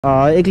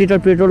1 litre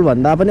petrol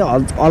भन्दा पनि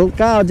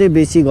हल्का अझै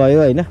बेसी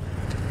गयो हैन।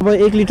 अब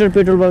 1 लिटर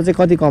पेट्रोलबाट चाहिँ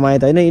कति कमाए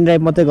त हैन,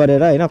 इनड्राइभ मात्रै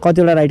गरेर हैन।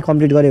 कतिवटा राइड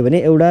कम्प्लिट गरे भने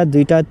एउटा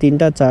दुईटा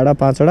तीनटा चारवटा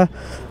पाँचवटा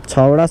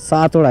छवटा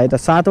सातवटा है त,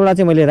 सातवटा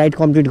चाहिँ मैले राइड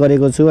कम्प्लिट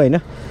गरेको छु हैन।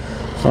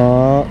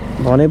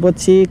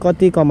 भनेपछि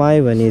कति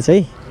कमाए भने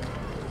चाहिँ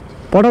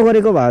पठाउ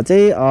गरेको भए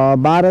चाहिँ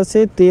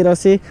 1200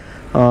 1300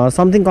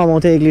 समथिङ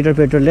कमाउँथ्यो 1 लिटर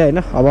पेट्रोलले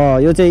हैन। अब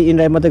यो चाहिँ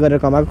इनड्राइभ मात्रै गरेर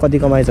कमाएको कति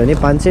कमाएछ भने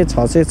 500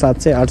 600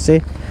 700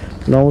 800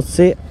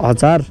 900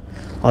 1000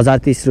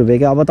 1030 रुपैयाँ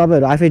क्या। अब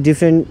तपाईँहरू आफै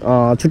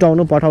डिफ्रेन्ट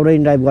छुटाउनु पठाउ र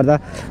इनड्राइभ गर्दा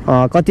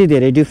कति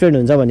धेरै डिफ्रेन्ट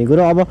हुन्छ भन्ने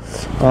कुरो। अब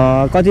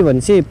कति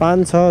भनेपछि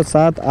 5 6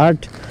 7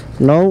 8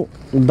 9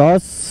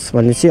 10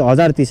 भनेपछि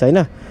 1030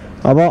 हैन।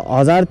 अब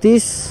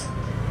 1030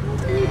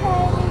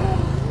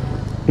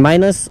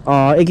 माइनस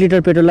 1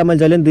 लिटर पेट्रोललाई मैले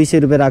जहिले 200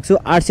 रुपैयाँ राख्छु,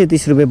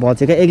 830 रुपैयाँ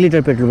बच्यो क्या 1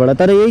 लिटर पेट्रोलबाट।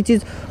 तर यही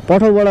चिज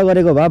पठाउबाट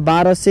गरेको भए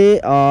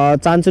 1200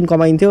 चान्चुन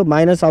कमाइन्थ्यो,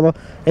 माइनस अब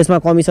यसमा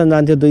कमिसन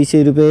जान्थ्यो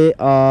 200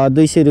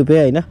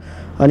 रुपैयाँ हैन।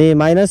 अनि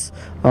माइनस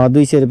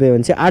 200 रुपैयाँ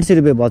भने चाहिँ 800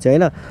 रुपैयाँ बच्यो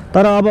हैन।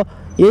 तर अब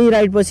यही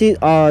राइड पछि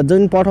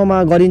जुन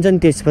पठाउमा गरिन्छ नि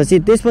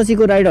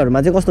त्यसपछिको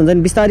राइडहरुमा चाहिँ कस्तो हुन्छ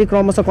नि बिस्तारै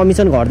क्रमशः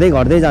कमिसन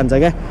घट्दै जान्छ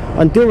क्या।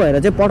 अनि त्यो भएर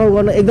चाहिँ पठाउ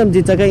गर्न एकदम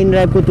जित्छ क्या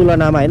इनड्राइभको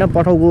तुलनामा हैन।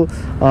 पठाउको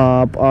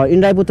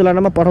इनड्राइभको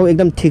तुलनामा पठाउ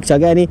एकदम ठीक छ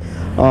क्या। अनि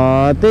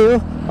त्यही हो,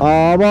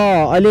 अब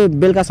अहिले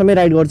बेलुकासम्मै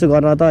राइड गर्छु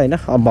गर्न त हैन।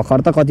 अब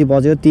भर्खर त कति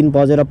बज्यो 3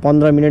 बजेर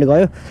 15 मिनेट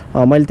गयो।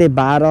 मैले त्यही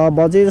 12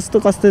 बजे जस्तो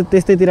कस्तो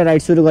त्यस्तैतिर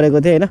राइड सुरु गरेको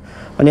थिएँ हैन।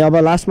 अनि अब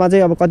लास्टमा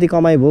चाहिँ अब कति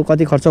कमाइ भयो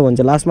कति खर्च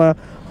हुन्छ लास्टमा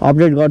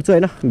अपडेट गर्छु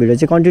हैन। भिडियो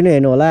चाहिँ कन्टिन्यू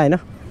हेर्नु होला हैन।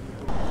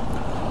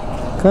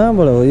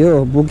 कहाँबाट हो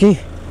यो बुकिङ?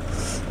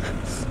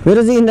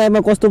 मेरो चाहिँ इनड्राइभमा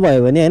कस्तो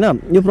भयो भने हैन,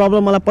 यो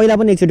प्रब्लम मलाई पहिला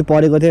पनि एकचोटि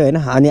परेको थियो हैन।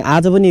 अनि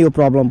आज पनि यो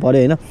प्रब्लम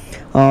पर्यो हैन।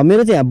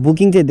 मेरो चाहिँ यहाँ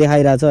बुकिङ चाहिँ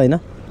देखाइरहेछ हैन,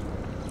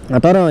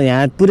 तर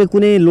यहाँ पुरै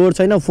कुनै लोड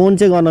छैन। फोन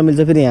चाहिँ गर्न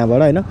मिल्छ फेरि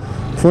यहाँबाट हैन,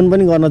 फोन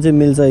पनि गर्न चाहिँ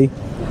मिल्छ,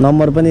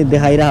 नम्बर पनि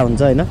देखाइरहेको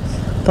हुन्छ हैन।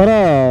 तर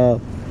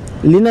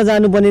लिन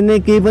जानुपर्ने नै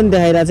केही पनि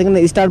देखाइरहेको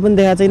छैन, स्टार्ट पनि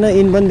देखाएको छैन,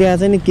 इन पनि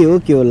देखाएको छैन,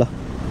 के हो ल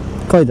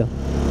खै त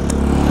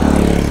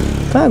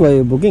कहाँ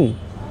गयो बुकिङ?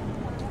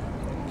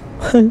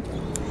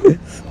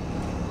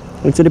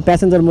 एकचोटि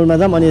प्यासेन्जर मोडमा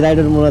जाम अनि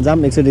राइडर मोडमा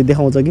जाम, एकचोटि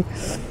देखाउँछ कि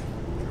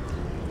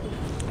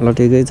ल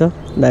ठिकै छ।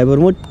 ड्राइभर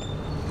मोड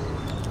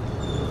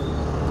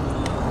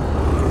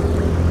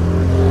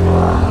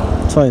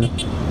छैन,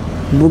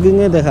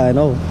 बुकिङै देखाएन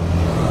हौ।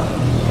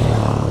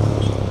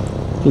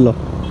 ल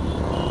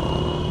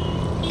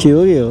के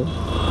हो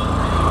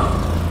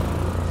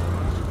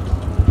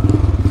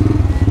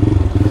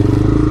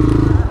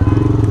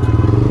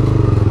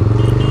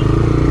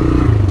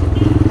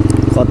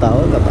कता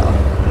हो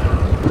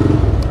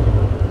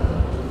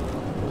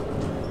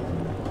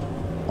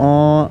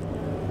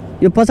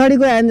यो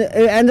पछाडिको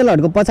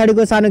एन्जलहरुको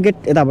पछाडिको सानो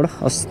गेट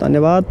यताबाट। हस्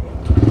धन्यवाद।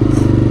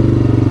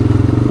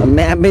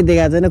 म्यापै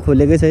देखाएको छैन,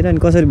 खोलेकै छैन, अनि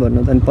कसरी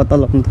भन्नु त, अनि पत्ता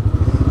लगाउनु त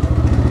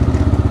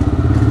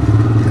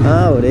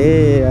कहाँ हो रे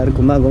यार।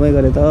 घुमाइ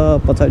गरे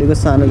त पछाडिको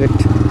सानो गेट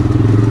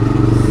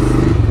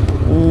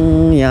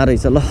यहाँ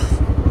रहेछ। ल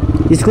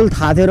स्कुल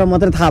थाहा थियो र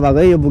मात्रै थाहा भएको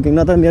है यो बुकिङ,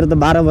 न त मेरो त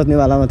 12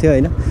 बज्नेवालामा थियो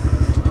हैन।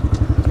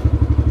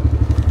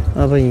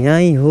 अब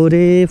यहीँ हो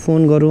रे,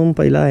 फोन गरौँ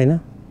पहिला हैन।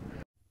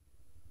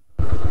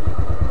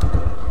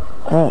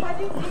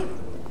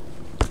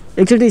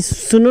 एकचोटि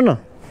सुन्नु न,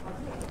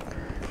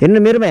 हेर्नु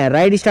मेरोमा यहाँ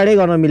राइड स्टार्टै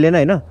गर्न मिलेन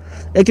हैन।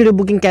 एकचोटि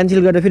बुकिङ क्यान्सल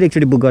गरेर फेरि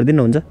एकचोटि बुक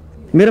गरिदिनु हुन्छ।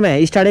 मेरोमा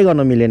यहाँ स्टार्टै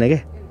गर्न मिलेन क्या,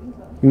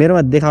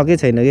 मेरोमा देखाएकै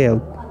छैन क्या। अब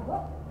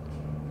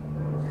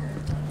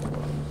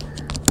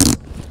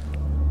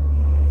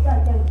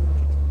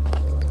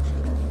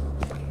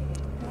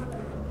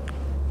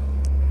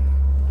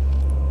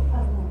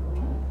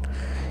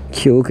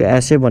के हो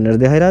एसए भनेर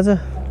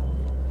देखाइरहेछ।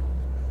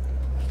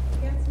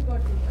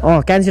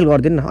 क्यान्सल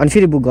गरिदिनु न अनि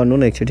फेरि बुक गर्नु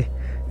न एकचोटि।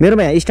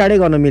 मेरोमा यहाँ स्टार्टै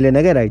गर्न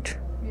मिलेन क्या राइट,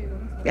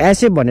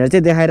 एसएफ भनेर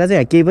चाहिँ देखाएर चाहिँ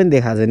यहाँ केही पनि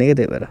देखाएको छैन क्या।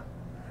 त्यही भएर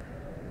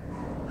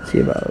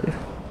के भयो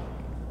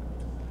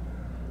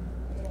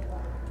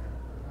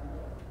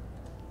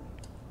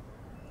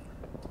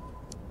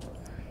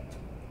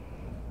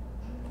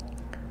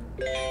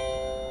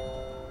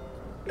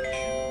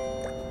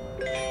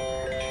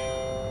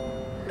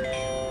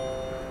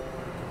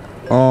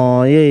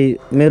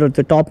यही मेरो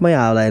त्यो टपमै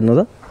आउला हेर्नु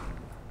त।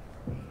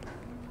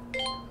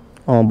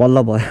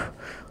 बल्ल भयो,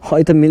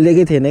 खै त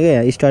मिलेकै थिएन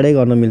क्या, यहाँ स्टार्टै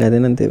गर्न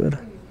मिलाइदिएन नि, त्यही भएर।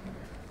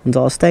 हुन्छ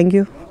हस्, थ्याङ्क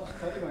यू।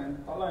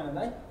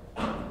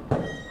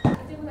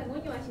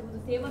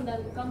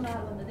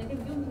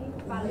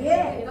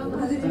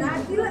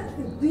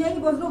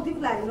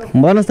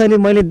 बनस्थली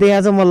मैले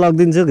देखाएको छ, म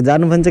लगिदिन्छु।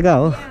 जानु पनि चाहिँ कहाँ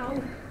हो?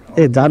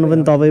 ए जानु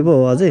पनि तपाईँ पो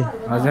हो अझै?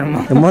 हजुर,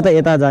 म त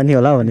यता जाने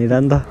होला भनेर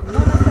नि त।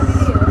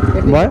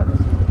 भयो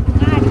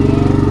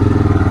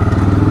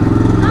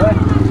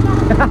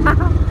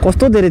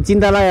कस्तो धेरै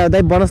चिन्ता लाग्यो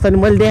दाइ। बनस्थली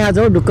मैले देखाएको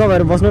छु हौ, ढुक्क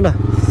भएर बस्नु न।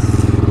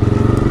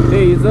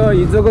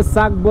 हिजोको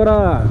साग बोरा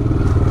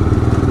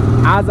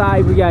आज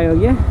आइपुग्यो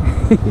क्या।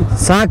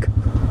 साग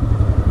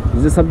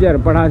हिजो सब्जीहरू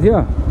पठाएको थियो।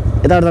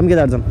 यताबाट जाऊँ कि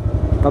यताबाट जाऊँ?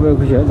 तपाईँको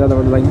खुसी हो,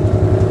 जताबाट लागि।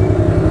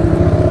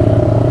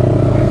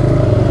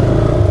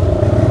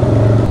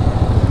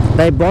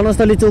 दाइ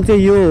बनस्थली चोक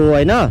चाहिँ यो हो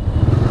होइन?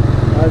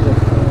 हजुर।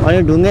 अनि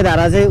ढुङ्गे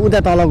धारा चाहिँ उता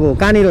तलको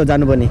कहाँनिर हो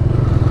जानुपर्ने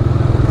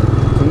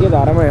ढुङ्गे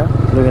धारामा हो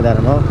ढुङ्गे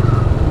धारामा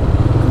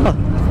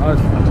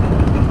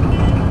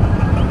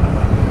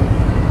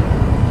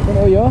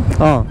हो यो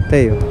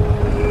त्यही हो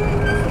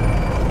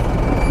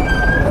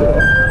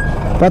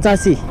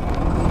 85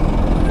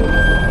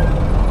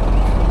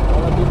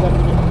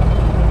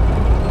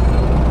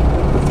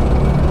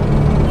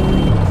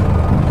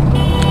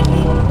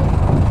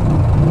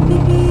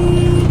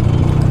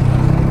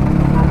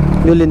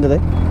 यो लिन्छ त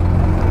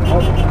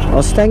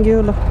हस् थ्याङ्क यू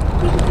ल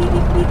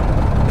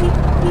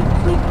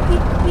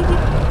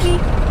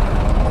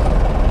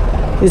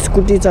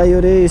स्कुटी चाहियो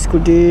रे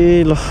स्कुटी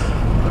ल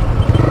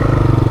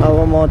अब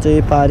म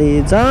चाहिँ पारी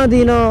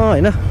जाँदिनँ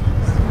होइन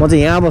म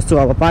चाहिँ यहाँ बस्छु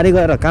अब पारी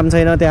गएर काम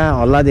छैन त्यहाँ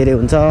हल्ला धेरै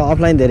हुन्छ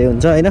अफलाइन धेरै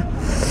हुन्छ होइन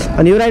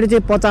अनि यो राइड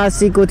चाहिँ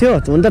 85 को थियो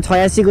हुन त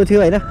 86 को थियो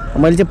होइन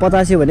मैले चाहिँ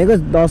 85 भनेको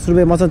 10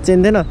 रुपियाँ मसँग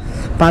चेन थिएन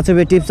 5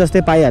 रुपियाँ टिप्स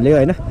जस्तै पाइहाल्यो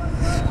होइन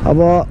अब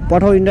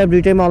पठाउ इन्डिया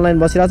दुइटैमा अनलाइन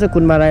बसिरहेको छु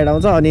कुनमा राइड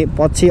आउँछ अनि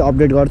पछि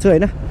अपडेट गर्छु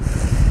होइन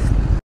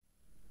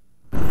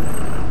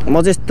म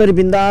चाहिँ यस्तरी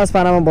बिन्दास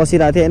पारामा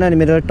बसिरहेको थिएँ होइन अनि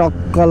मेरो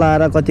टक्क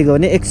लाएर कतिको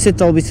भने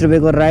 124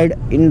 रुपियाँको राइड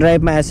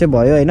इनड्राइभमा एसै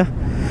भयो होइन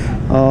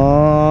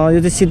यो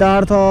चाहिँ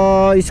सिद्धार्थ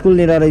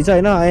स्कुलनिर रहेछ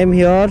होइन आई एम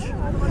हियर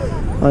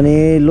अनि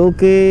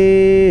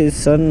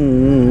लोकेसन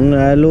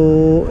हेलो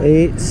ए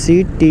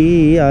सिटी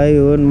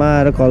आयो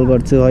मार कल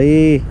गर्छु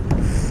है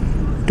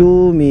 2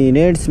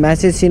 मिनट्स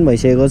म्यासेज सिन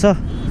भइसकेको छ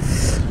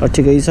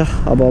ठिकै छ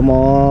अब म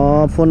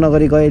फोन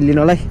नगरी गएँ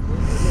लिनलाई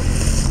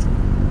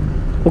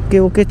ओके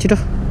ओके छिटो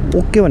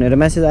ओके भनेर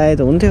म्यासेज आए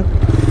त हुन्थ्यो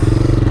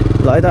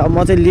ल है त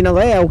म चाहिँ लिन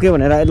गएँ ओके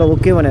भनेर ल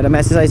ओके भनेर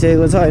म्यासेज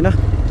आइसकेको छ होइन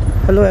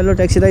हेलो हेलो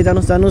ट्याक्सी दाइ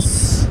जानुहोस् जानुहोस्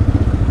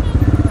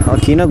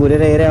किन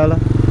घुरेर हेरेँ होला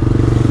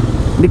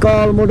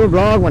विकल मोटो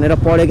ब्लग भनेर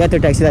पढेँ क्या त्यो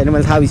ट्याक्सी दाइले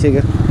मैले थाहा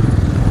भइसक्यो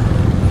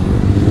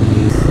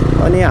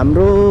अनि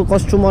हाम्रो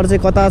कस्टमर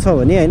चाहिँ कता छ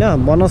भने होइन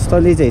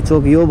वनस्थली चाहिँ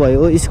चोक यो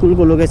भयो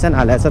स्कुलको लोकेसन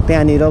हालेको छ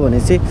त्यहाँनिर भने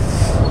चाहिँ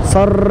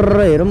सर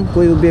हेरौँ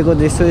कोही उभिएको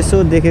जस्तो यसो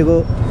देखेको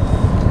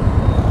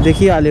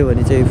देखिहाल्यो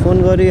भने चाहिँ फोन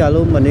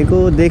गरिहालौँ भनेको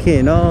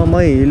देखेन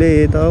मैले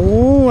त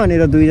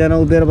वहाँनिर दुईजना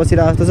उभिएर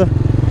बसिरहेको जस्तो छ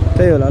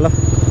त्यही होला ल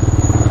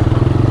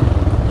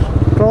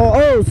ओ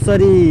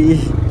सरी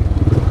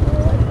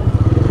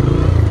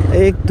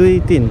 1 2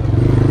 3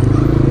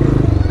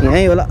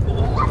 यहीँ होला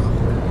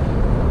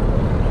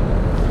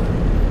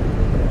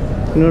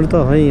तिनीहरू त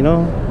होइन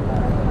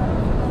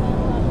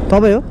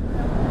तपाईँ हो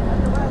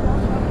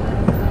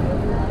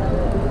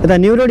यता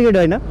न्यु रोड गेट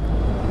होइन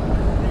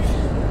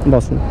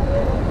बस्नु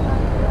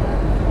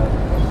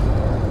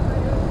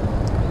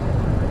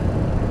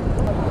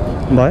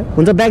भयो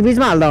हुन्छ ब्याक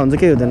बिचमा हाल्दा हुन्छ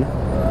केही हुँदैन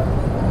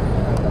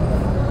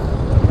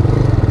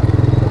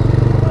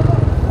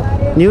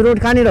न्यु रोड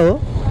कहाँनिर हो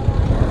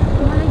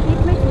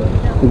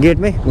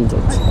गेटमै हुन्छ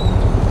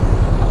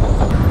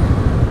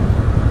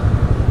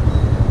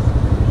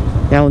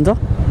यहाँ हुन्छ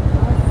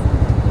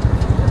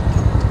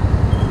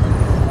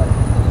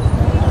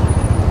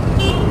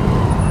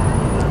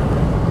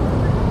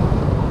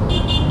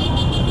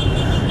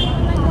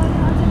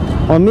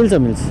मिल्छ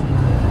मिल्छ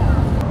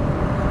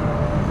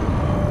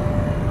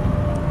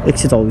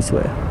 124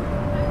 भयो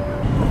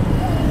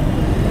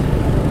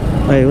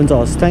ए हुन्छ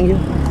हस् थ्याङ्क यू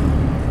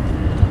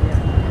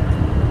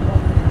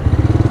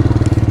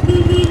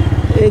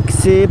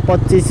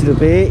 125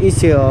 रुपियाँ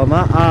इसियोमा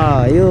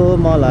आयो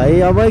मलाई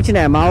अब एकछिन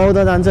हामी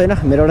आउँदा जान्छु होइन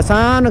मेरो एउटा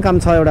सानो काम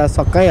छ एउटा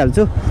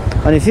सकाइहाल्छु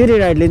अनि फेरि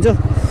राइड लिन्छु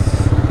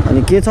अनि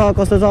के छ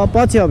कस्तो छ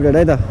पछि अपडेट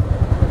है त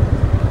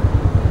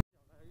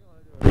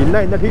हिँड्दा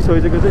हिँड्दा ठिक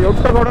भइसक्यो चाहिँ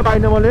एउटा गडा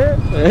पाइनँ मैले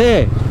ए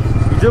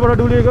हिजोबाट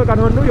डुलेको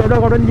काठमाडौँ एउटा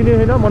गडा पनि किनेको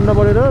छैन मन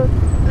नपरेर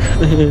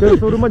त्यो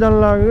सोरुममा जानु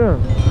लाग्यो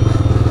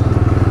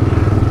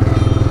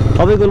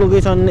तपाईँको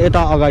लोकेसन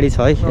यता अगाडि छ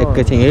है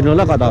एकैछिन हेर्नु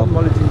ल कता हो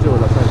मैले चिन्छु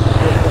होला सायद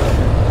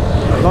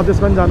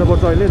लजेसमा पनि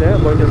जानुपर्छ अहिले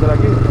बहिनीहरूको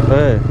लागि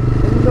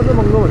एकदमै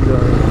महँगो भन्छ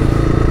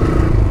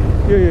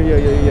यो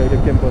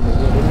क्याम्प गर्नु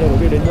डेन्जर हो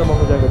कि डेन्जर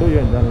महँगो जाएको हो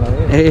यो जानु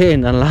लाग्यो ए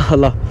जानु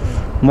ल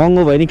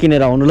महँगो भयो नि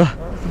किनेर आउनु ल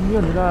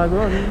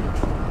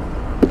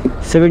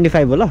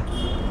 75 हो ल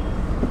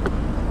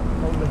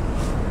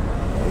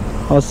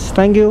हस्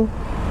थ्याङ्क यू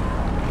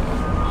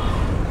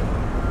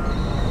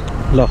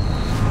ल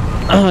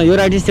यो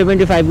राइड चाहिँ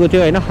 75 को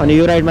थियो होइन अनि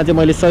यो राइडमा चाहिँ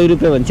मैले 100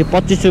 रुपियाँ भने चाहिँ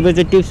 25 रुपियाँ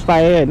चाहिँ टिप्स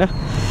पाएँ होइन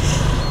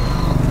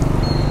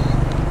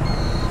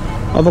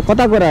अब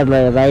कताको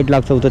राइड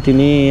लाग्छौ त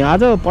तिमी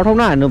आज पठाउन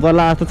हान्नु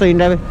पर्ला जस्तो छ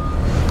इन्डिया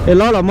ए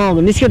ल म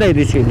निस्क्यो दाइ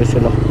निस्क्यो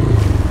ल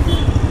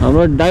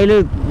हाम्रो दाइले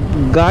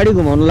गाडी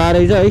घुमाउनु ला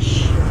रहेछ है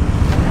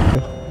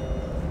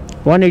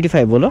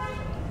 185 हो ल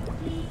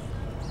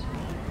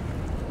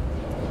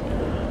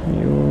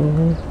यो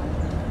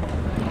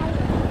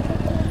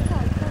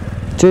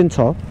चेन छ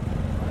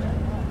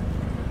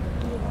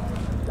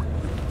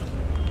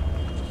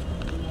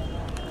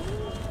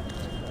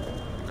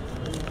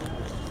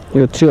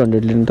यो 300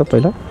 लिनु त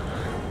पहिला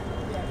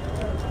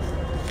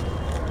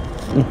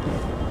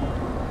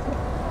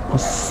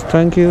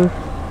थ्याङ्क यू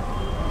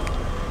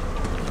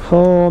हो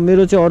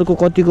मेरो चाहिँ अर्को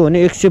कतिको भने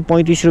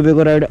 135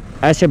 रुपियाँको राइड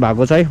एसै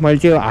भएको छ है मैले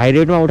चाहिँ हाई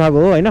रेटमा उठाएको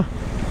हो होइन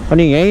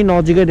अनि यहीँ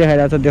नजिकै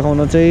देखाइरहेको छ देखाउन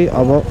चाहिँ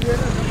अब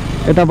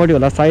यतापट्टि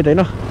होला सायद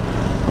हैन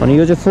अनि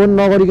यो चाहिँ फोन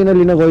नगरिकन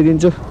लिन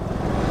गइदिन्छु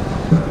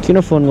किन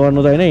फोन गर्नु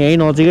त हैन यहीँ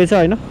नजिकै छ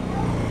हैन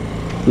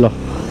ल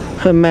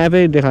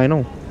म्यापै देखाएन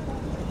हौ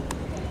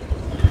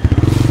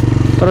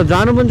तर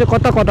जानु पनि चाहिँ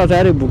कता कता छ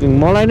यार बुकिङ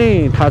मलाई नै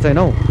थाहा छैन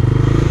हौ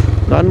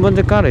जानु पनि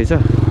चाहिँ कहाँ रहेछ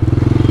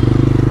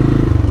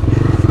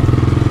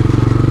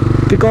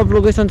पिकअप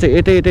लोकेसन चाहिँ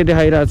यतै यतै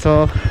देखाइरहेको छ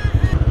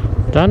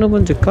जानु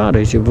पनि चाहिँ कहाँ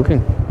रहेछ बुकिङ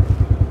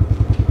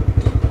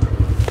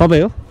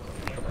तपाईँ हो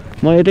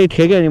म यतै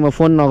थिएँ कि अनि म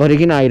फोन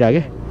नगरिकन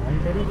आइरहेको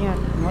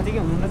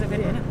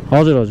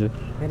हजुर हजुर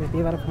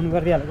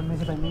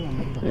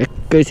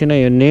एकैछिन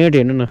यो नेट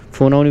हेर्नु न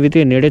फोन आउने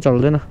बित्तिकै नेटै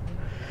चल्दैन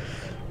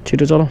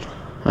छिटो चलाउँ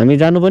हामी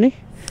जानु पनि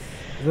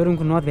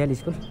जोरङको नर्थ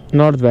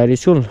भ्याली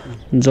स्कुल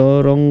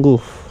जरङ्गु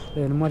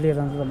म लिएर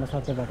जान्छु भन्दा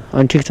सबै बाटो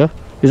अनि ठिक छ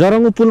यो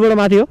जरङ्गु पुलबाट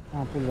माथि हो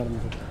पुलबाट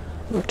माथि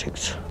ठिक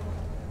छ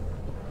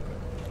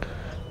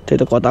त्यही त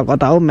कता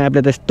कता हो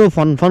म्यापले त यस्तो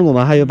फन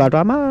घुमाएको यो बाटो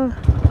आमा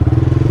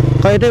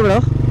खै यतैबाट हो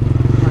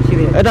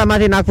यता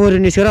माथि नागपुर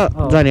निस्केर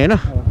जाने होइन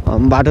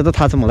बाटो त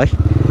थाहा छ मलाई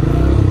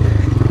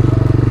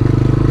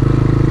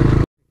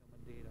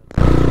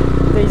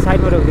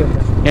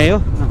यहीँ हो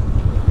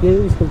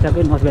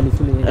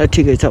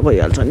ठिकै छ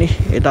भइहाल्छ नि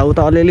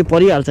यताउता अलिअलि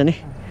परिहाल्छ नि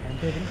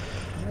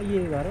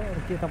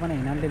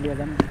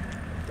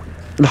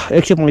ल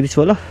 135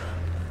 हो ल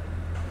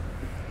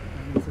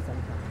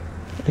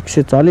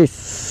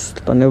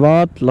 140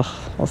 धन्यवाद ल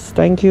हस्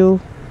थ्याङ्क यू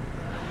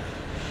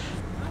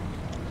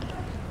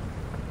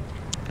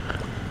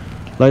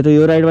ल त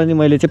यो राइडमा चाहिँ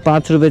मैले चाहिँ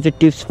 5 रुपियाँ चाहिँ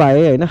टिप्स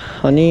पाएँ होइन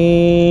अनि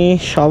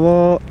अब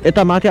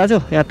यता माथि आज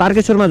यहाँ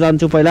तारकेश्वरमा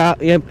जान्छु पहिला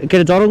यहाँ के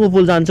अरे जरङ्गु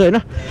पुल जान्छु होइन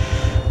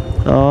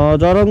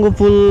जरङ्गु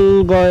पुल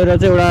गएर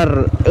चाहिँ एउटा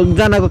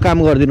एकजनाको काम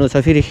गरिदिनु छ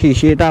फेरि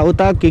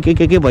यताउता के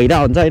भइरहेको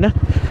हुन्छ होइन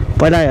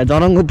पहिला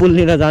जरङ्गु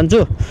पुलनिर जान्छु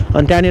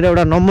अनि त्यहाँनिर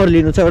एउटा नम्बर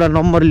लिनु छ एउटा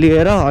नम्बर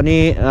लिएर अनि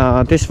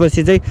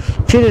त्यसपछि चाहिँ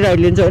फेरि राइड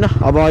लिन्छु होइन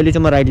अब अहिले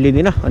चाहिँ म राइड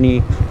लिँदिनँ अनि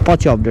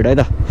पछि अपडेट है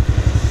त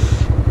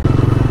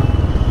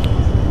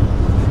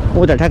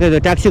उता ठ्याक्कै त्यो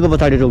ट्याक्सीको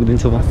पछाडि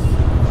रोकिदिन्छु म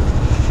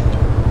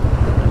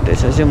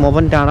त्यसपछि म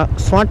पनि टाढा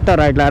स्वाट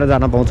राइड लाएर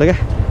जान पाउँछ क्या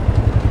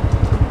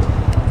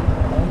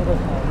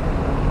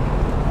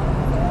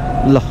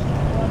ल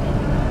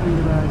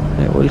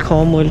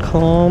वेलकम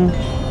वेलकम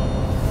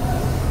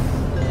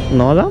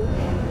नजाम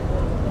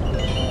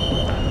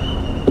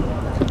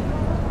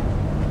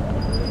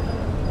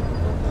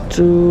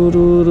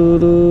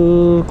चुरुरुरु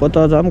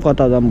कता जाम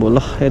बोल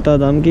यता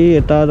जाम कि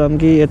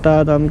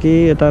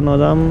यता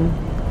नजाम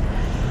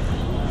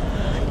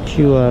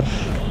क्युआर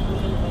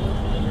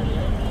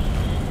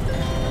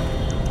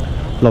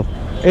ल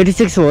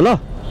 86 हो ल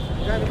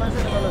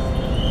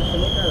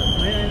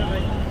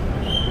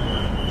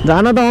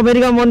जान त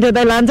अमेरिका मन थियो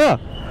दाइ लान्छ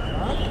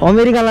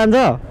अमेरिका लान्छ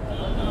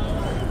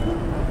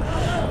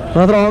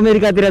नत्र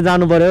अमेरिकातिर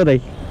जानु पर्यो हौ दाइ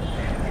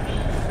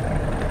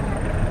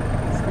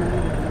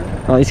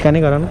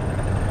स्क्यानै गर न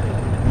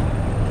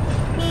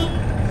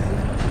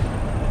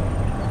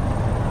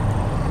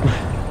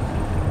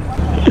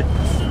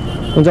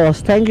हुन्छ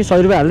हस् थ्याङ्क यू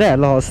 100 रुपियाँ हाल्दै ल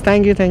हस्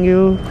थ्याङ्क यू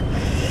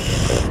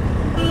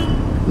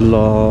ल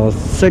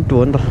सेट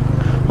हो नि त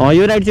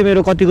यो राइड चाहिँ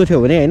मेरो कतिको थियो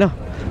भने होइन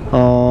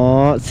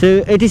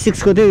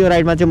 86 को थियो यो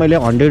राइडमा चाहिँ मैले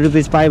 100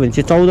 रुपियाँ पाएँ भने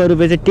चाहिँ 14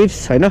 रुपियाँ चाहिँ टिप्स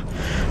होइन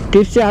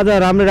टिप्स चाहिँ आज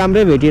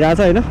राम्रै भेटिरहेको छ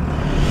होइन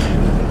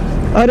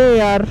अरे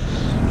यार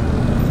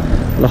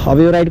ल अब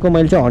यो राइडको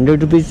मैले चाहिँ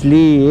 100 रुपियाँ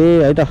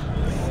लिएँ है त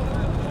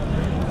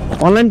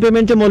अनलाइन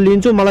पेमेन्ट चाहिँ म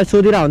लिन्छु मलाई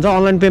सोधिरहेको हुन्छ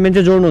अनलाइन पेमेन्ट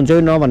चाहिँ जोड्नुहुन्छ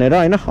कि न भनेर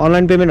होइन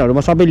अनलाइन पेमेन्टहरू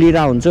म सबै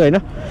लिइरहेको हुन्छु होइन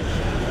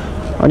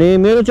अनि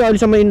मेरो चाहिँ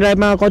अहिलेसम्म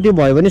इनड्राइभमा कति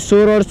भयो भने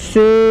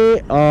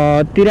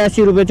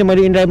 1683 रुपियाँ चाहिँ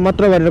मैले इनड्राइभ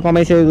मात्र गरेर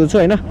कमाइसकेको छु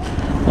होइन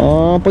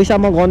पैसा म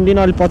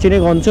गन्दिनँ अलिक पछि नै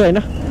गन्छु होइन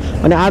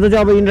अनि आज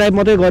चाहिँ अब इनड्राइभ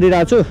मात्रै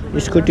गरिरहेको छु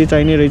स्कुटी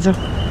चाहिने रहेछ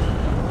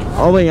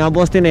अब यहाँ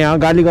बस्दिनँ यहाँ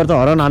गाली गर्छ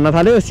हरन हान्न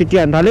थाल्यो सिटी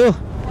हान्न थाल्यो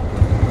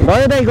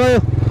गयो दाइ गयो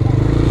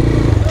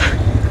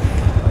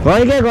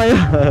गयो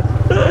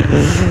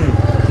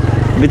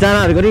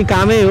बिचराहरूको नि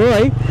कामै हो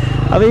है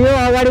अब यो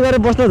अगाडि गएर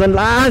बस्न झन्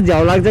लास्ट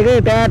झ्याउ लाग्छ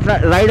कि त्यहाँ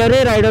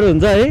राइडर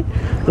हुन्छ है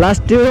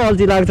लास्ट त्यो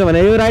अल्छी लाग्छ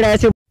भने यो राइड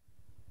आएछ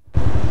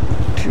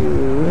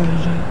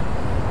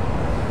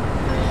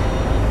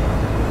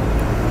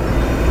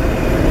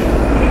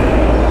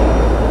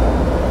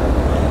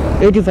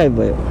 85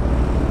 भयो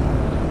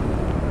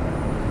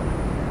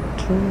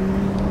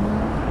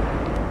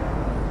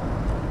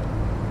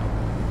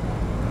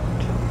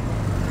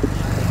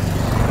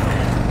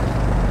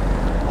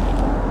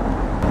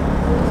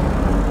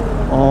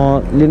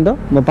लिन त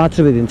म 5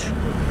 रुपियाँ दिन्छु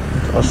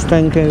हस्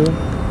थ्याङ्क यू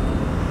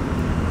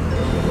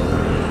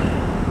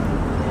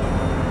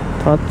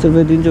 5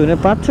 रुपियाँ दिन्छु भने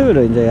 5 रुपियाँ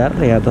रहन्छ यार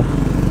यहाँ त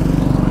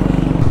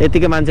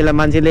यतिकै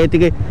मान्छेले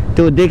यतिकै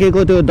त्यो देखेको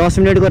त्यो 10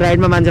 मिनटको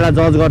राइडमा मान्छेलाई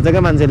जज गर्छ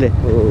क्या मान्छेले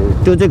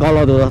त्यो चाहिँ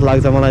गलत हो जस्तो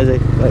लाग्छ मलाई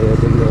चाहिँ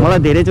मलाई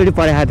धेरैचोटि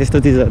परेको त्यस्तो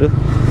चिजहरू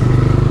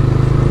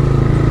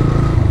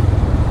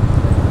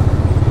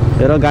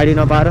हेर गाडी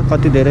नपाएर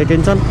कति धेरै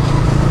टेन्सन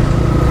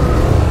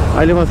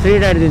अहिले म फ्री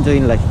राइड दिन्छु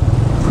यिनलाई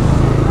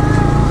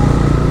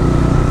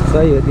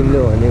सही हो तिमीले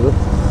भनेको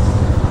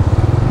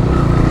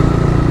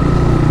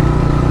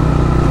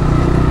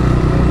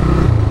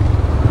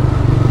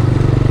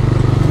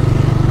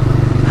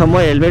म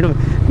हेलमेट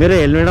मेरो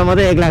हेलमेटमा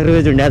मात्रै 1 लाख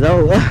रुपैयाँ झुन्ड्या छ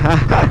हौ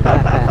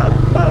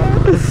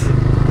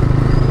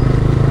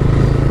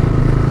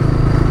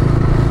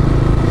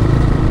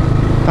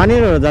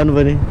कहाँनिर हो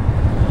जानुपर्ने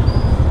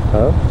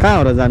कहाँ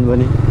हो र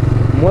जानुपर्ने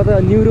म त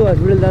न्युरो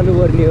हस्पिटल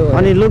जानुपर्ने हो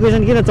अनि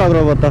लोकेसन किन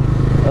चक्रपत्त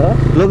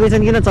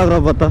लोकेसन किन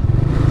चक्रपत्त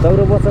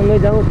चक्रपत्तसँगै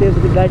जाउँ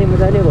त्यसपछि गाडीमा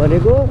जाने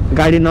भनेको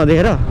गाडी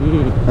नदेखेर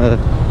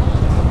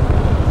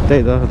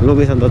त्यही त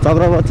लोकेसन त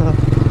चक्रपत्त छ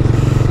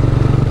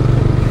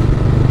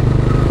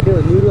त्यो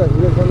न्युरो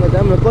हस्पिटलसँग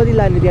जाउँ न कति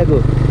लाने त्यहाँको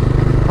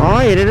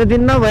हेरेर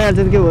दिन न भइहाल्छ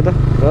के हो त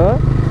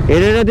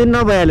हेरेर दिन न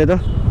भइहाल्यो त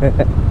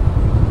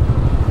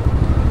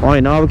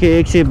होइन अब के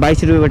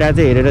 122 रुपियाँबाट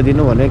चाहिँ हेरेर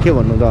दिनु भने के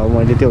भन्नु त अब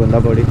मैले त्योभन्दा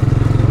बढी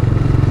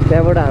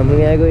त्यहाँबाट हाम्रो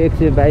यहाँको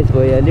 122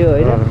 भइहाल्यो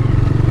होइन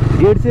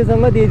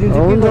 150सँग दिइदिन्छु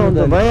हुन्छ हुन्छ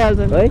भइहाल्छ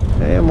है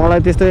ए मलाई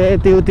त्यस्तो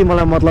यति उति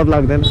मलाई मतलब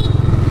लाग्दैन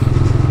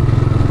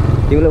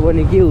तिमीलाई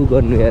पनि के उ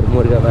गर्नु यार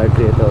मुर्गा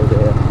बाट्रे यताउता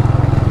यार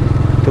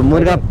त्यो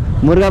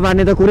मुर्गा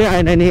बार्ने त कुरै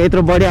आएन नि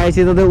यत्रो बढी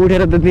आएपछि त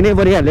उठेर त दिनै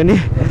परिहाल्यो नि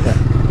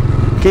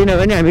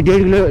किनभने हामी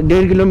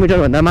 1.5 किलोमिटर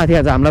भन्दा माथि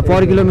आएको छ हामीलाई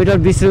पर किलोमिटर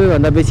 20 रुपियाँ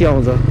भन्दा बेसी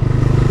आउँछ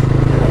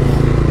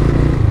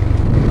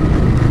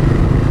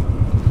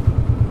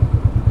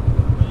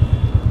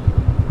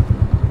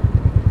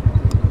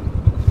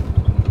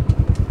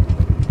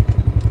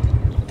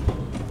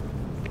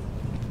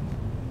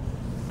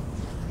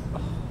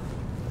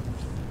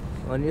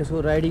अनि यसो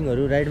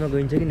राइडिङहरु राइडमा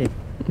गइन्छ कि नै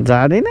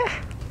जाँदैन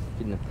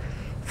किन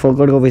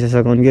फोकटको पैसा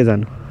सकाउनु के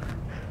जानु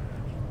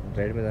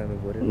राइडमा जानु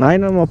पर्यो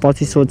हैन म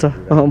पछि सोच्छ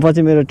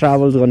पछि मेरो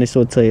ट्राभल गर्ने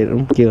सोच छ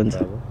हेरौँ के हुन्छ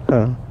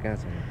कहाँ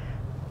छ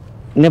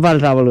नेपाल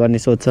ट्राभल गर्ने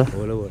सोच छ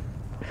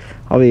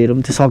अब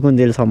हेरौँ त्यो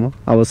सकुन्जेलसम्म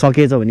अब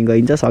सकेछ भने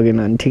गइन्छ सकेन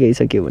भने ठिकै छ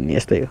के भन्ने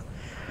यस्तै हो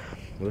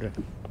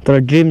तर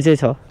ड्रिम चाहिँ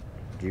छ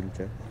ड्रिम छ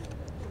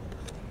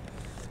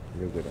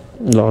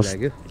ल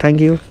थ्याङ्क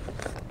यू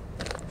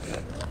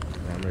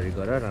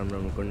राम्रो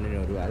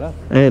कन्टेन्टहरु हाल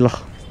ए ल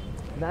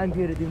नाम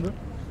के रे तिम्रो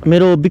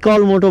मेरो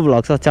बिकल मोटो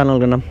भ्लग छ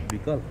च्यानलको नाम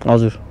बिकल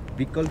हजुर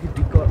बिकल कि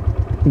बिकल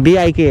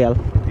BIKL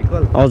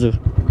बिकल हजुर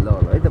ल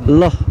है त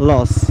ल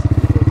लस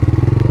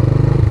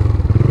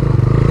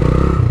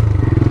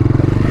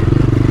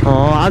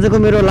आजको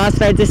मेरो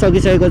लास्ट राइड चाहिँ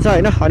सकिसकेको छ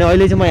हैन अनि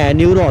अहिले चाहिँ म यहाँ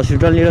न्युरो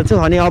हस्पिटलनिर छु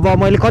अनि अब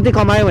मैले कति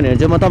कमाएँ भनेर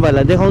चाहिँ म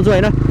तपाईहरुलाई देखाउँछु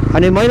हैन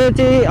अनि मैले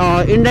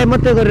चाहिँ इन्ड्राइभ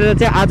मात्रै गरेर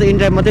चाहिँ आज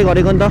इन्ड्राइभ मात्रै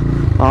गरेको नि त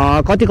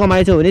कति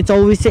कमाएछु भने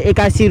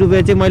 2481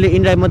 रुपैयाँ चाहिँ मैले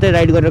इन्ड्राइभ मात्रै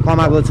राइड गरेर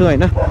कमाएको छु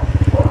हैन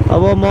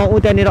अब म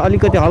उतानिर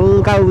अलिकति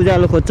हल्का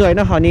उज्यालो खोज्छु हैन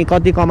अनि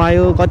कति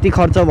कमायो कति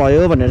खर्च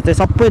भयो भनेर चाहिँ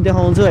सबै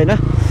देखाउँछु हैन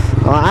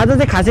आज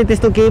चाहिँ खासै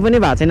त्यस्तो केही पनि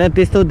भएको छैन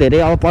त्यस्तो धेरै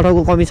अब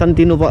पठाउको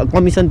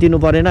कमिसन तिर्नु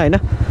परेन हैन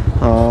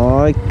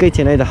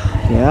एकैछिन है त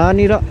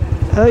यहाँनिर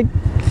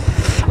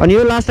अनि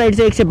यो लास्ट राइड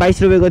चाहिँ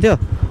 122 रुपैयाँको थियो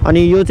अनि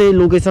यो चाहिँ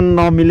लोकेसन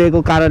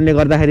नमिलेको कारणले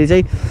गर्दाखेरि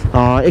चाहिँ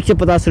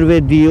 150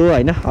 रुपैयाँ दियो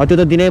हैन त्यो त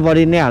दिनै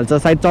परि नै हाल्छ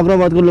सायद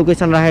चक्रवतको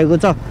लोकेसन राखेको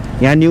छ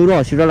यहाँ न्युरो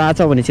हस्पिटल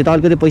आछ भनेपछि त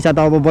अलिकति पैसा त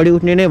अब बढी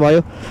उठ्ने नै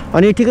भयो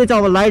अनि ठिकै छ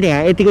अब लाइट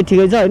यहाँ यतिकै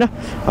ठिकै छ हैन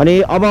अनि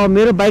अब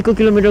मेरो बाइकको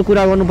किलोमिटर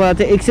कुरा गर्नु पर्दा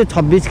चाहिँ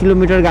 126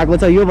 किलोमिटर गएको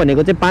छ यो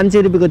भनेको चाहिँ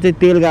 500 रुपैयाँको चाहिँ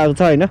तेल गएको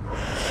छ हैन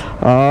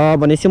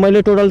भनेपछि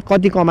मैले टोटल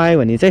कति कमाएँ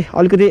भने चाहिँ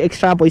अलिकति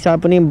एक्स्ट्रा पैसा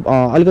पनि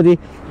अलिकति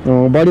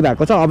बढी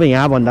भएको छ अब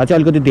यहाँ भन्दा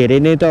चाहिँ अलिकति धेरै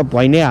नै त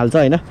भइ नै हाल्छ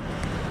हैन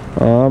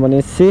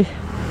भनेपछि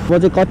म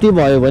चाहिँ कति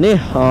भयो भने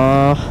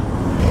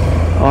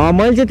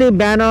मैले चाहिँ त्यही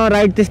बिहान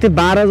राइड त्यस्तै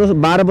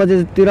 12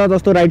 बजेतिर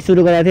जस्तो राइड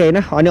सुरु गरेको थिएँ हैन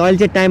अनि अहिले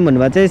चाहिँ टाइम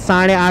भन्नुभयो चाहिँ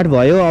 8:30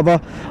 भयो अब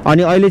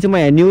अनि अहिले चाहिँ म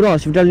यहाँ न्युरो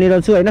हस्पिटलनिर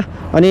छु हैन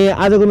अनि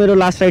आजको मेरो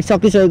लास्ट राइड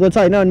सकिसकेको छ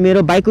हैन अनि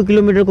मेरो बाइकको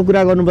किलोमिटरको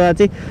कुरा गर्नुपर्दा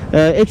चाहिँ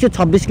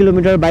 126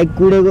 किलोमिटर बाइक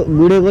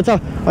गुडेको छ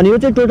अनि यो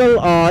चाहिँ टोटल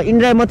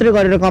इन्ड्राइभ मात्रै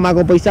गरेर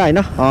कमाएको पैसा हैन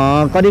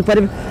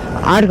करिब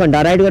 8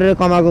 घण्टा राइड गरेर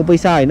कमाएको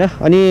पैसा हैन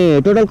अनि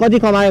टोटल कति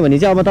कमायो भने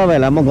चाहिँ अब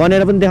तपाईहरुलाई म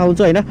गनेर पनि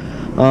देखाउँछु हैन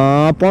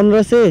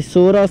 1500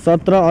 16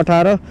 17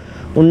 18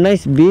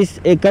 19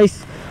 20 21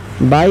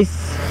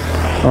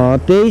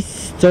 22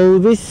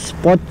 23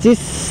 24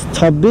 25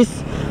 26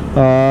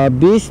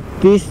 20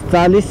 30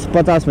 40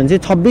 50 भने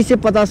चाहिँ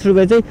 2650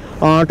 रुपैयाँ चाहिँ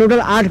टोटल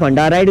 8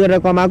 घण्टा राइड गरेर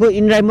कमाएको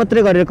इन्ड्राइभ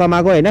मात्रै गरेर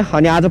कमाएको हैन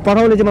अनि आज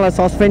पठाउले चाहिँ मलाई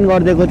सस्पेन्ड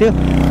गरिदिएको थियो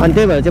अनि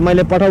त्यही भएर चाहिँ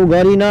मैले पठाउ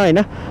गरिनँ हैन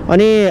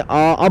अनि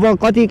अब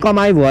कति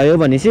कमाइ भयो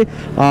भनेपछि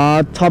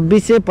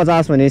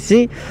 2650 भनेपछि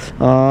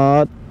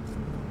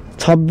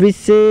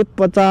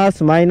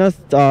 2650 माइनस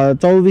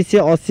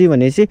 2480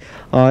 भनेपछि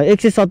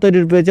 170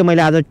 रुपैयाँ चाहिँ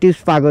मैले आज टिप्स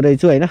पाएको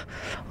रहेछु हैन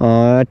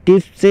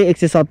टिप्स चाहिँ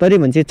 170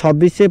 भनेपछि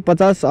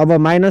 2650 अब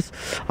माइनस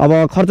अब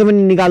खर्च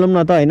पनि निकालौँ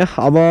न त हैन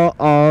अब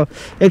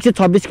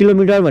 126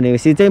 किलोमिटर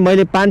भनेपछि चाहिँ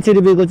मैले 500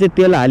 रुपैयाँको चाहिँ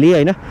तेल हालेँ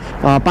हैन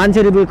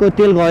 500 रुपैयाँको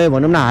तेल गयो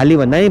भनौँ न हाली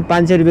भन्दा नि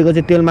 500 रुपैयाँको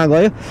चाहिँ तेलमा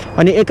गयो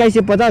अनि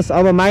 2150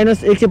 अब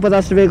माइनस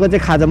 150 रुपैयाँको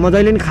चाहिँ खाजा म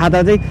जहिले नि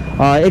खाता चाहिँ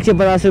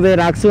 150 रुपैयाँ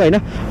राख्छु हैन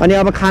अनि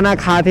अब खाना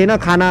खाएको थिएन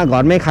खाना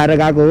घरमै खाएर भएर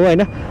गएको हो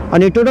हैन।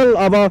 अनि टोटल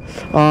अब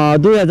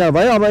 2000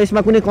 भयो। अब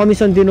यसमा कुनै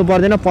कमिसन तिर्नु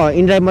पर्दैन,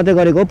 इनड्राइभ मात्रै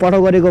गरेको हो।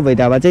 पठाउ गरेको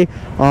भइदा भए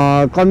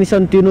चाहिँ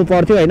कमिसन तिर्नु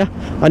पर्थ्यो हैन।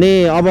 अनि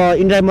अब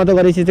इनड्राइभ मात्रै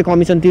गरेपछि चाहिँ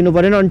कमिसन तिर्नु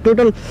परेन। अनि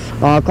टोटल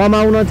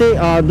कमाउन चाहिँ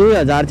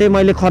 2000 चाहिँ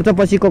मैले खर्च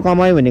पछिको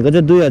कमाएँ भनेको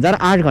चाहिँ 2000,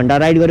 8 घण्टा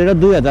राइड गरेर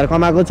 2000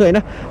 कमाएको छु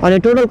हैन। अनि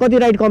टोटल कति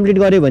राइड कम्प्लिट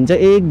गरेँ भने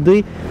चाहिँ 1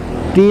 2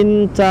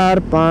 3 4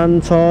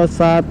 5 6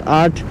 7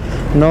 8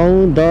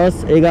 9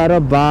 10 11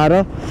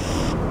 12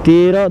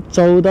 13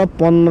 14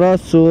 15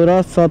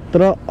 16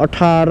 17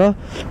 18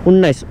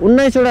 19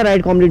 19वटा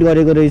राइड कम्प्लिट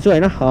गरेको रहेछु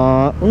हैन।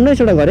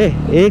 19वटा गरेँ।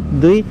 1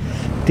 2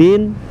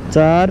 3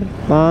 4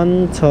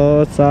 5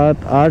 6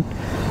 7 8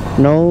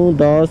 9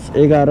 10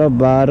 11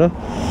 12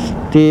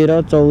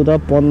 13 14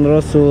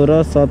 15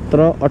 16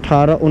 17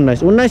 18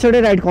 19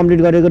 19वटै राइड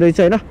कम्प्लिट गरेको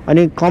रहेछु हैन।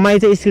 अनि कमाइ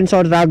चाहिँ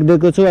स्क्रिनसट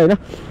राखिदिएको छु हैन।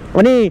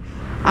 अनि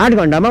 8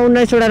 घण्टामा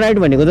 19वटा राइड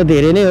भनेको त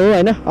धेरै नै हो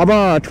हैन। अब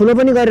ठुलो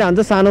पनि गरिरह हुन्छ,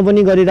 सानो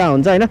पनि गरिरह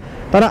हुन्छ हैन।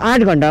 तर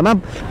 8 घण्टामा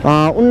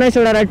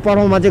 19वटा राइड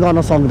पठाउमा चाहिँ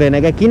गर्न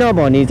सक्दैन क्या।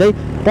 किनभने चाहिँ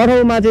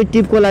पठाउमा चाहिँ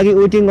टिपको लागि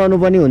वेटिङ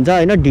गर्नुपर्ने हुन्छ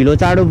हैन। ढिलो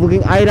चाँडो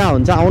बुकिङ आइरह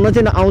हुन्छ, आउन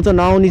चाहिँ आउँछ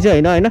नआउने चाहिँ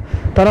हैन हैन।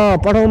 तर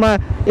पठाउमा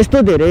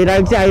यस्तो धेरै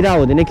राइड चाहिँ आइरह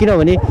हुँदैन।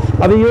 किनभने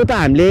अब यो त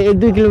हामीले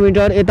 1-2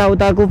 किलोमिटर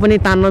यताउताको पनि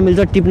तान्न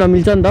मिल्छ, टिप्न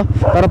मिल्छ नि त।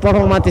 तर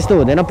पठाउमा त्यस्तो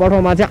हुँदैन।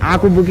 पठाउमा चाहिँ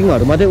आएको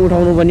बुकिङहरू मात्रै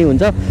उठाउनु पनि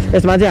हुन्छ।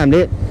 यसमा चाहिँ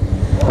हामीले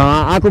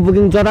आएको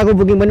बुकिङ जताको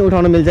बुकिङ पनि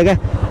उठाउन मिल्छ क्या।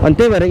 अनि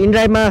त्यही भएर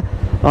इनड्राइभमा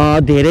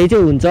धेरै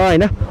चाहिँ हुन्छ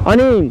हैन।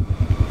 अनि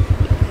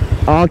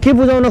के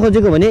बुझाउन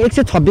खोजेको भने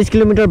 126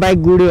 किलोमिटर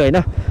बाइक गुड्यो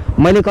हैन।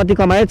 मैले कति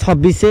कमाएँ?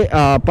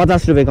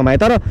 2650 रुपियाँ कमाएँ।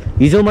 तर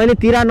हिजो मैले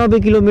 93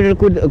 किलोमिटर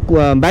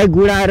बाइक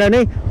गुडाएर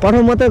नै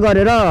पठाउ मात्रै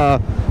गरेर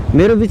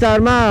मेरो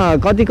विचारमा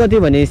कति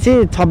भनेपछि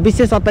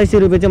 2600-2700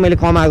 रुपियाँ चाहिँ मैले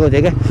कमाएको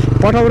थिएँ क्या।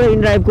 पठाउ र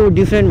इनड्राइभको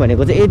डिफ्रेन्ट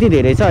भनेको चाहिँ यति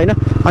धेरै छ हैन।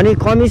 अनि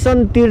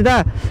कमिसन तिर्दा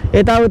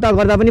यताउता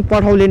गर्दा पनि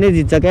पठाउले नै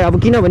जित्छ क्या। अब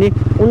किनभने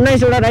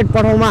 19वटा राइड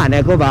पठाउमा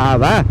हानेको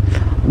भए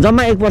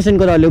जम्मा 1%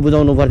 को दरले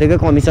बुझाउनु पर्थ्यो क्या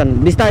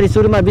कमिसन। बिस्तारै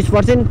सुरुमा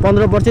 20%,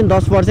 15%,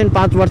 10%,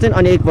 5%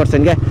 अनि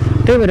 1% क्या।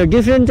 त्यही भएर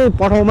डिफ्रेन्ट चाहिँ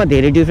पठाउमा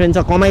धेरै डिफ्रेन्ट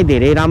छ, कमाइ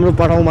धेरै राम्रो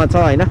पठाउमा छ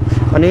हैन।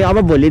 अनि अब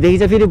भोलि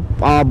चाहिँ फेरि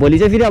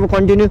अब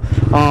कन्टिन्यू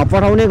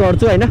पठाउनै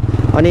गर्छु हैन।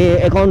 अनि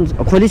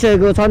एकाउन्ट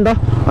खोलिसकेको छ नि त।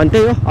 अनि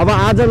त्यही हो, अब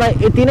आजलाई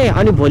यति नै।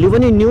 अनि भोलि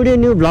पनि न्यू डे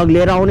न्यू भ्लग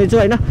लिएर आउने छु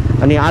हैन।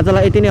 अनि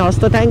आजलाई यति नै। हस्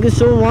त, थ्याङ्क यू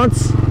सो मच।